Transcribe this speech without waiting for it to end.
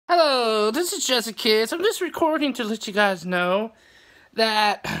Hello, this is Jessica Kids. I'm just recording to let you guys know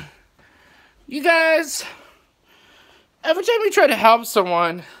that you guys, every time you try to help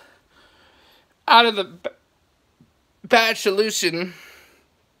someone out of the bad solution,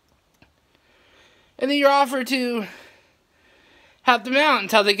 and then you're offered to help them out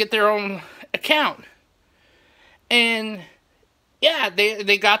until they get their own account. And yeah,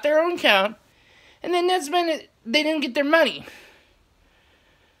 they got their own account, and then next minute they didn't get their money.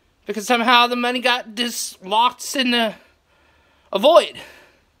 Because somehow the money got locked in a void.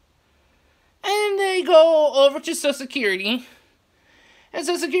 And they go over to Social Security. And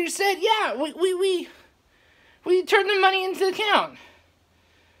Social Security said, yeah, we turned the money into the account.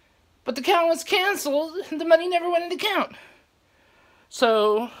 But the account was canceled, and the money never went into the account.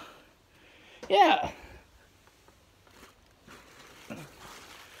 So, yeah.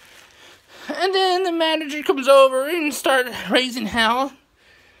 And then the manager comes over and starts raising hell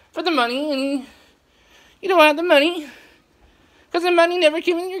for the money, and you don't have the money because the money never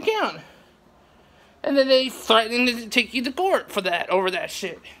came in your account. And then they threaten to take you to court for that, over that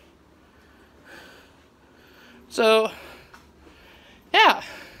shit. So, yeah.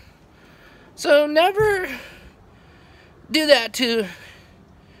 So never do that to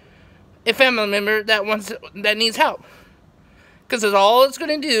a family member that needs help, because all it's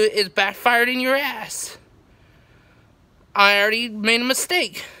going to do is backfire in your ass. I already made a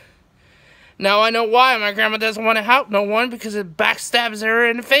mistake. Now I know why my grandma doesn't want to help no one, because it backstabs her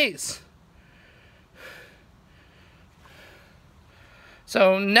in the face.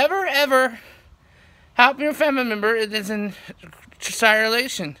 So never ever help your family member that is in a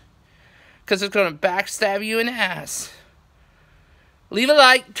relation, because it's going to backstab you in the ass. Leave a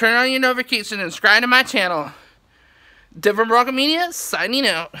like, turn on your notifications, and subscribe to my channel. Different Broken Media, signing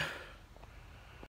out.